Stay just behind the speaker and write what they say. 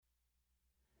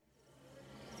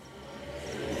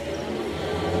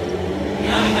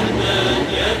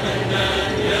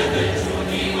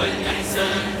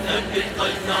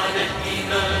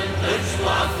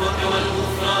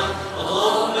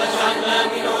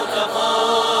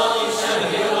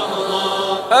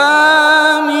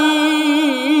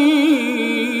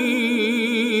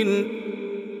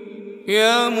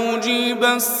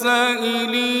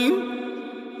السائلين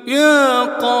يا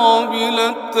قابل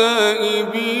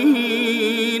التائبين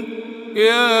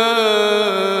يا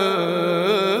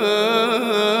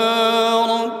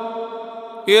رب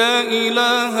يا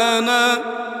إلهنا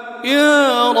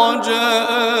يا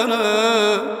رجاءنا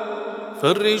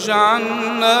فرج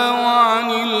عنا وعن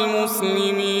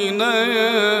المسلمين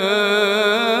يا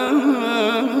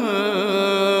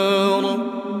رب.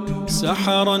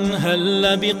 سحرا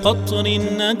هل بقطر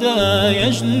الندى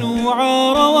يجلو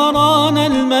عار ورانا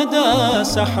المدى.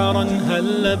 سحرا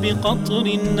هل بقطر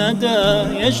الندى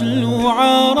يجلو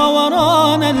عار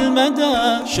ورانا المدى.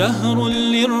 شهر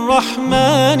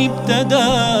للرحمن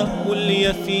ابتدى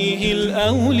ولي فيه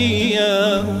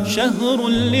الأولياء. شهر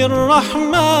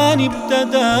للرحمن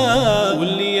ابتدى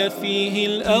ولي فيه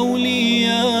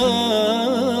الأولياء.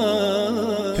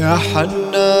 يا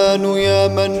حنان يا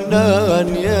منان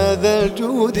يا ذا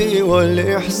الجود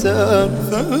والإحسان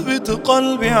ثبت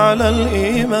قلبي على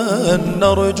الإيمان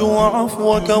نرجو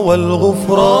عفوك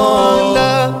والغفران.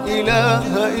 لا إله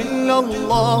إلا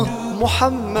الله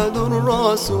محمد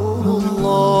رسول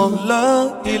الله. لا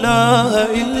إله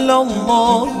إلا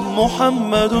الله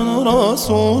محمد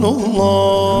رسول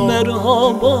الله.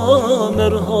 مرحبا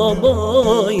مرحبا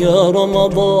يا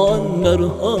رمضان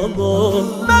مرحبا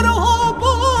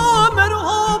مرحبا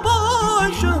مرحبا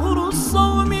شهر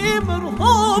الصوم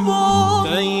مرحبا.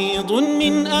 فيض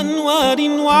من أنوار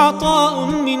وعطاء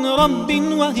من رب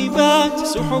وهبات.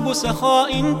 سحب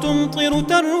سخاء تمطر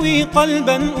تروي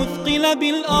قلبا أثقل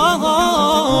بالآهات.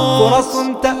 فرص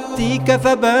تأتيك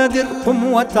فبادر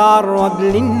قم وتعرض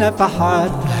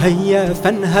للنفحات. هيا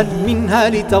فانهل منها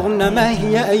لتغنم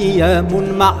هي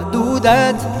أيام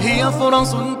معدودات. هي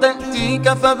فرص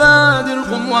تأتيك فبادر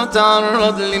قم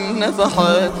وتعرض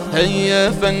للنفحات.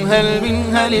 هيا فانهل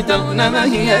منها لتغنم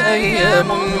هي أيام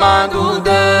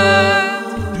معدودات.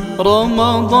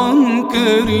 رمضان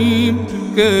كريم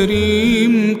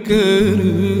كريم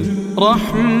كريم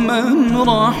رحمن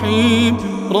رحيم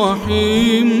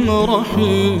رحيم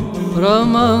رحيم.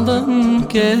 رمضان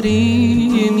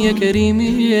كريم يا كريم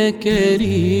يا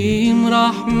كريم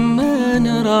رحمن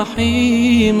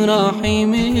رحيم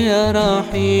رحيم يا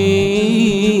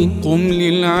رحيم. قم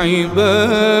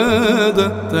للعبادة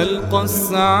تلقى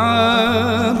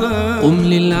السعادة. قم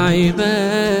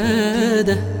للعبادة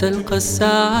تلقى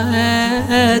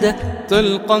السعادة.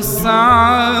 تلقى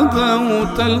السعادة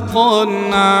وتلقى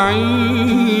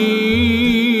النعيم.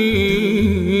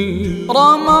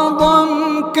 رمضان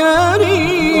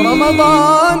كريم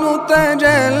رمضان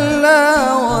تجلى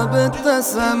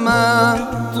وابتسما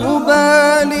طوبى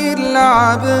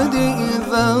للعبد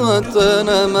إذا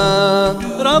تنما.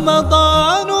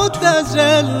 رمضان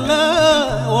تجلى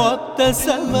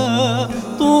وابتسما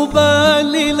طوبى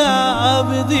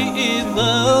للعبد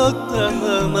إذا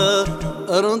تنما.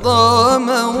 أرضى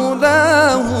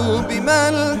مولاه بما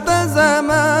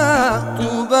التزما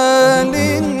طوبى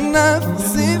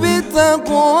للنفس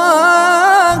بتقواها.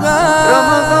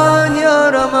 رمضان يا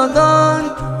رمضان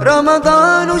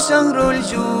رمضان شهر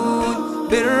الجود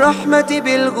بالرحمة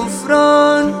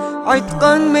بالغفران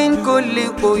عتقا من كل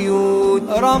قيود.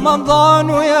 رمضان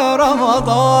يا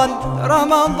رمضان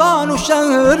رمضان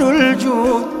شهر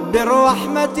الجود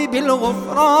بالرحمة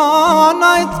بالغفران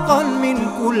عتقا من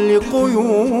كل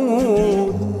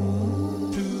قيود.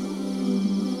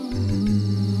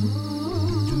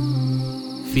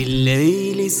 في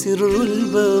الليل سر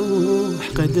البوح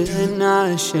قد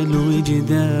أنعش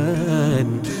الوجدان.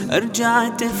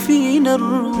 أرجعت فينا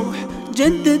الروح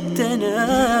جددتنا.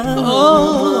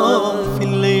 في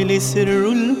الليل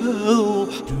سر البوح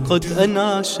قد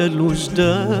أنعش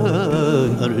الوجدان.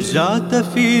 أرجعت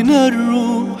فينا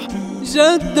الروح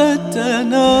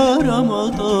جددتنا.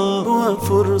 رمضان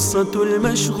وفرصة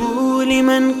المشغول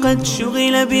من قد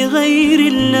شغل بغير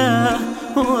الله.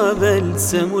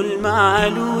 وبلسم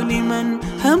المعلول من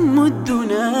هم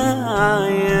الدنيا.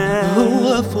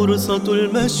 هو فرصة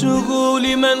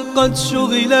المشغول من قد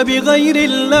شغل بغير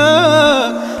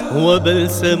الله.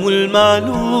 وبلسم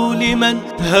المعلول من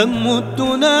هم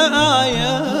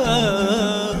الدنيا.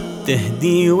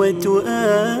 تهدي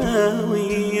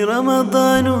وتؤاوي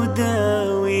رمضان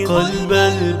داوي قلب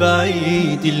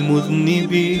البعيد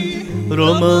المذنب.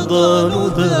 رمضان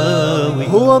داوي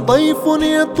هو ضيف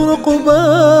يطرق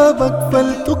بابك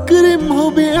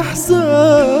فلتكرمه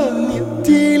بإحسان.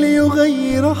 يأتي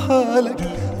ليغير حالك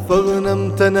فاغنم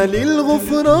تنل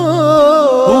الغفران.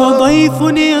 هو ضيف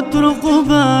يطرق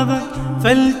بابك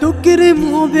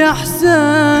فلتكرمه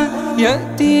بإحسان.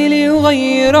 يأتي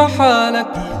ليغير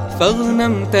حالك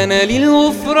فاغنم تنل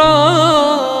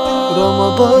الغفران.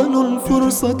 رمضان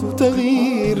فرصة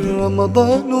تغيير،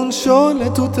 رمضان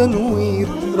شعلة تنوير،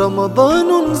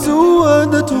 رمضان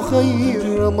زوادة خير،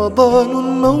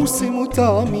 رمضان موسم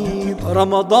تعمير.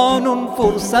 رمضان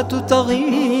فرصة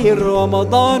تغيير،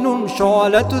 رمضان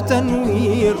شعلة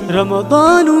تنوير،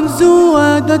 رمضان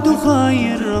زوادة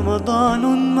خير، رمضان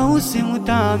موسم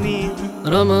تعمير.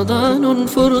 رمضان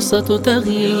فرصة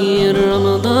تغيير،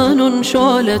 رمضان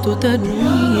شعلة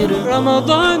تنوير،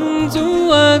 رمضان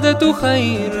زوادة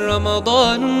خير،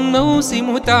 رمضان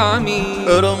موسم تعمير.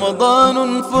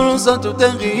 رمضان فرصة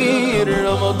تغيير،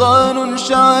 رمضان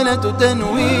شعلة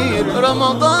تنوير،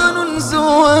 رمضان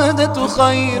زوادة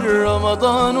خير،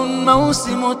 رمضان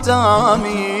موسم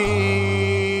تعمير.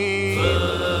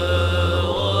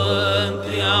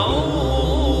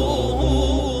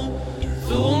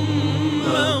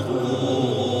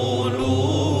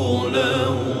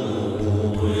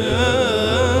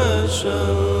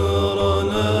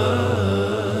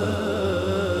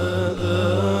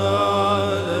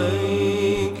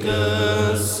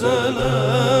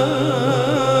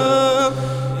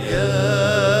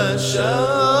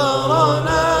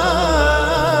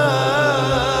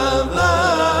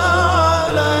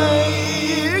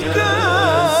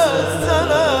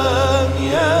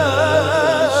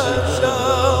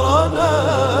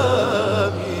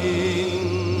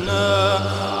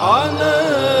 على